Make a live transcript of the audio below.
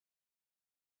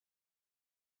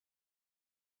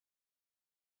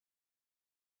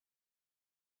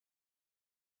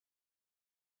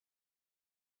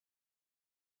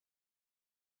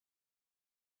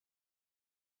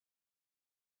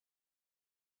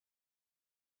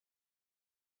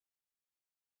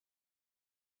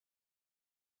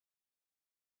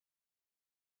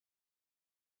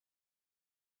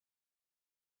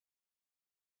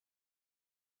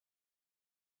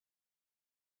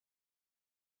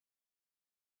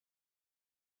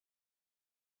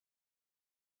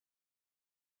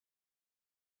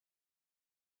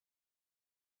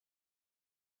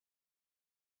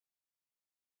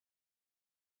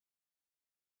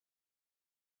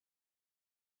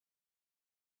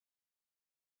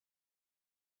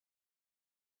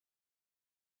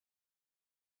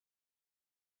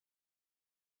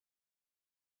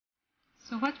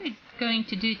So what we're going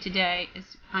to do today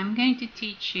is I'm going to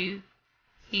teach you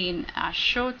in as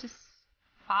short as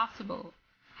possible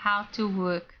how to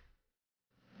work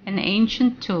an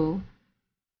ancient tool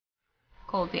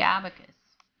called the abacus,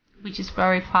 which is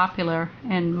very popular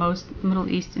in most Middle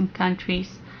Eastern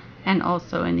countries and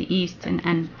also in the East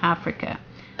and Africa.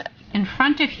 In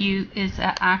front of you is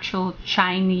an actual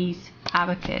Chinese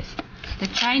abacus. The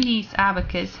Chinese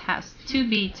abacus has 2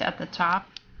 beads at the top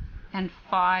and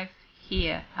 5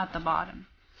 here at the bottom.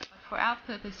 But for our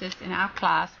purposes in our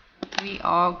class, we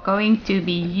are going to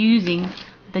be using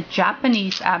the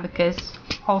Japanese abacus,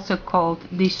 also called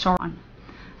the Soran.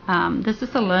 This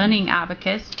is a learning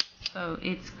abacus, so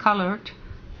it's colored,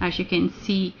 as you can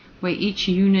see, where each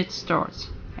unit starts,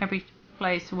 every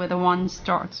place where the one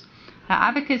starts. The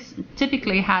abacus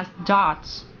typically has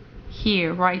dots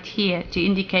here, right here, to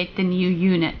indicate the new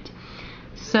unit.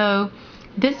 So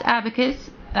this abacus,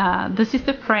 this is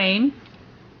the frame.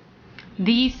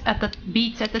 These at the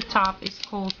beads at the top is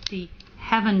called the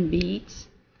heaven beads.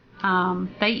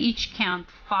 They each count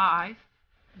 5.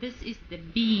 This is the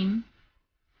beam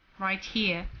right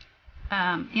here.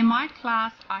 In my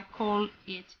class I call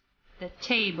it the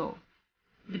table.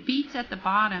 The beads at the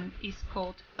bottom is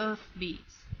called earth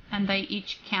beads, and they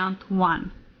each count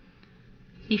 1.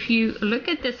 If you look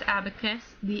at this abacus,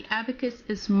 the abacus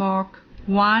is marked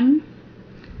 1,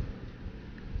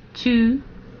 2,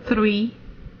 3,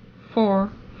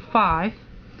 4, 5,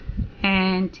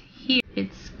 and here it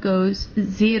goes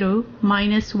 0,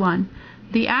 -1.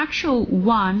 The actual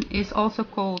 1 is also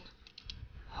called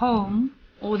home,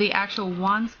 or the actual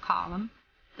ones column,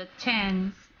 the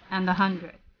tens and the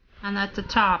 100. And at the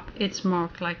top it's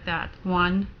marked like that,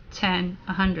 1, 10,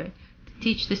 100, to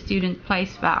teach the student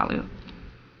place value.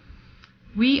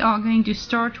 We are going to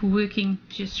start working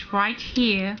just right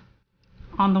here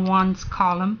on the ones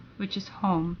column, which is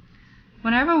home.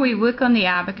 Whenever we work on the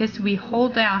abacus, we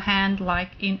hold our hand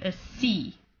like in a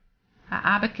C, an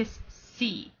abacus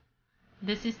C.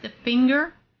 This is the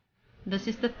finger, this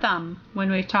is the thumb when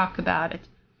we talk about it.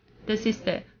 This is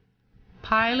the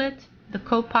pilot, the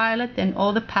co-pilot, and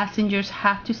all the passengers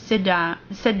have to sit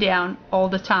down all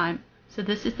the time. So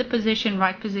this is the position,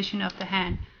 right position of the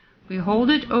hand. We hold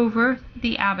it over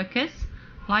the abacus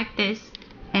like this,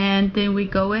 and then we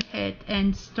go ahead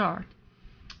and start.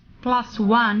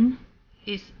 +1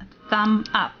 is thumb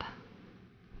up.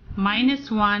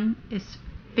 -1 is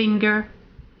finger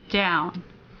down.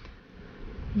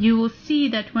 You will see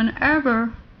that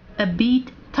whenever a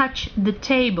bead touches the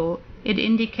table, it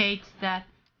indicates that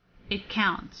it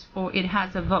counts, or it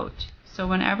has a vote. So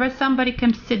whenever somebody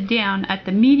comes sit down at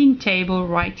the meeting table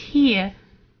right here,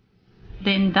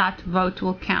 then that vote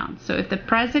will count. So if the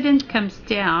president comes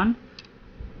down,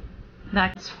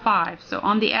 that's 5. So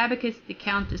on the abacus the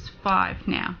count is 5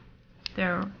 now.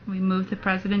 There, we move the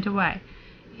president away.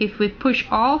 If we push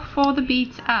all 4 the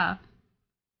beads up,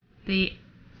 the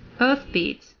earth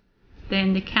beads,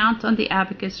 then the count on the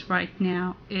abacus right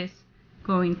now is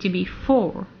going to be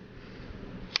 4.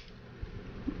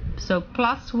 So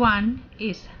 +1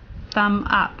 is thumb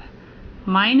up,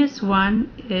 -1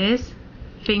 is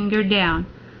finger down,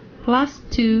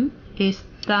 +2 is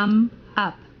thumb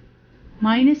up,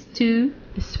 -2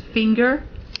 is finger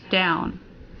down,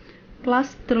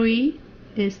 +3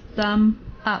 is thumb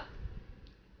up,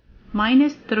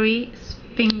 -3 is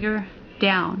finger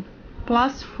down,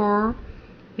 +4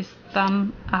 is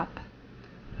thumb up,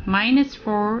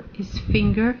 -4 is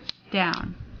finger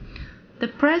down. The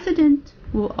president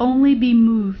will only be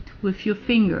moved with your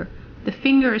finger. The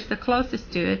finger is the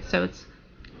closest to it, so it's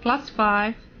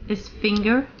 +5 is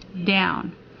finger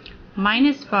down,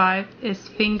 -5 is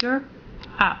finger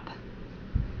up,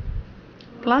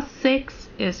 +6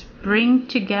 is bring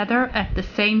together at the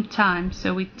same time.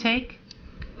 So we take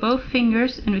both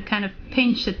fingers and we kind of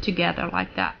pinch it together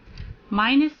like that.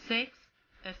 -6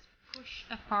 is push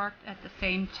apart at the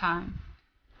same time.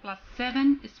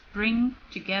 +7 is bring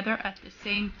together at the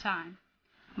same time.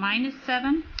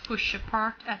 -7 push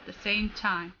apart at the same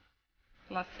time.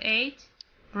 +8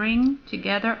 bring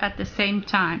together at the same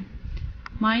time.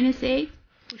 -8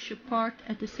 push apart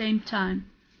at the same time.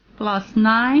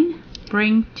 +9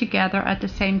 bring together at the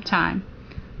same time.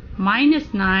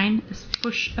 -9 is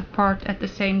push apart at the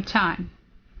same time.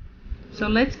 So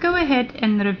let's go ahead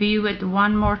and review it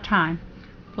one more time.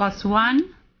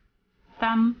 +1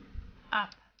 thumb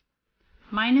up,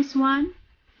 -1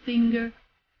 finger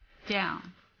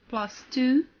down,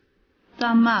 +2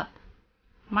 thumb up,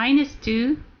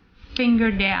 -2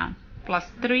 finger down,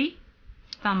 +3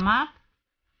 thumb up,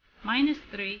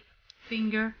 -3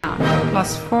 finger down,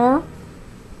 +4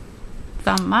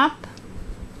 thumb up,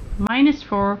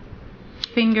 -4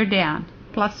 finger down.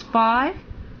 +5,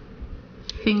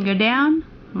 finger down,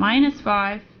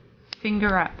 -5,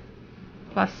 finger up.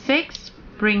 +6,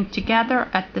 bring together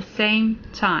at the same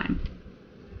time.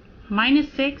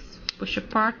 -6, push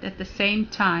apart at the same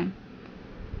time.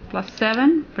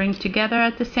 +7, bring together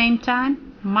at the same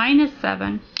time.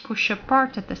 -7, push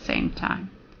apart at the same time.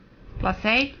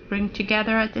 +8, bring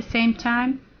together at the same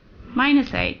time.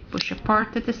 -8, push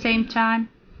apart at the same time.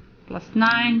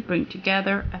 +9, bring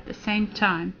together at the same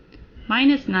time.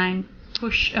 -9,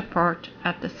 push apart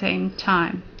at the same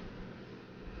time.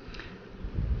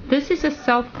 This is a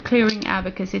self-clearing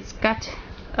abacus. It's got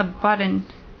a button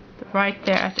right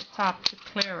there at the top to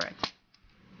clear it.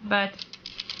 But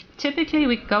typically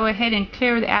we go ahead and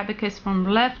clear the abacus from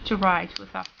left to right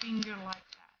with our finger like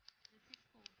that.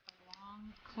 This is called a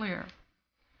long clear.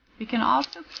 We can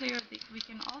also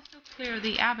clear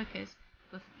the abacus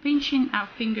with pinching our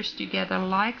fingers together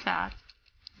like that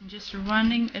and just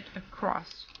running it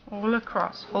across, all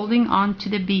across, holding on to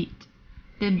the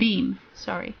beam.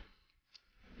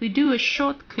 We do a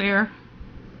short clear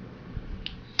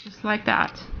just like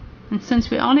that. And since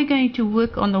we're only going to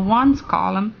work on the ones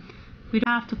column, we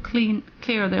don't have to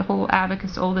clear the whole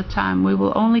abacus all the time. We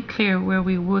will only clear where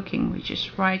we're working, which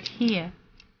is right here.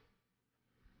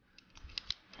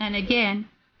 And again,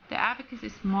 the abacus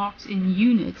is marked in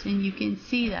units, and you can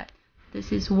see that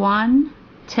this is 1,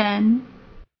 10,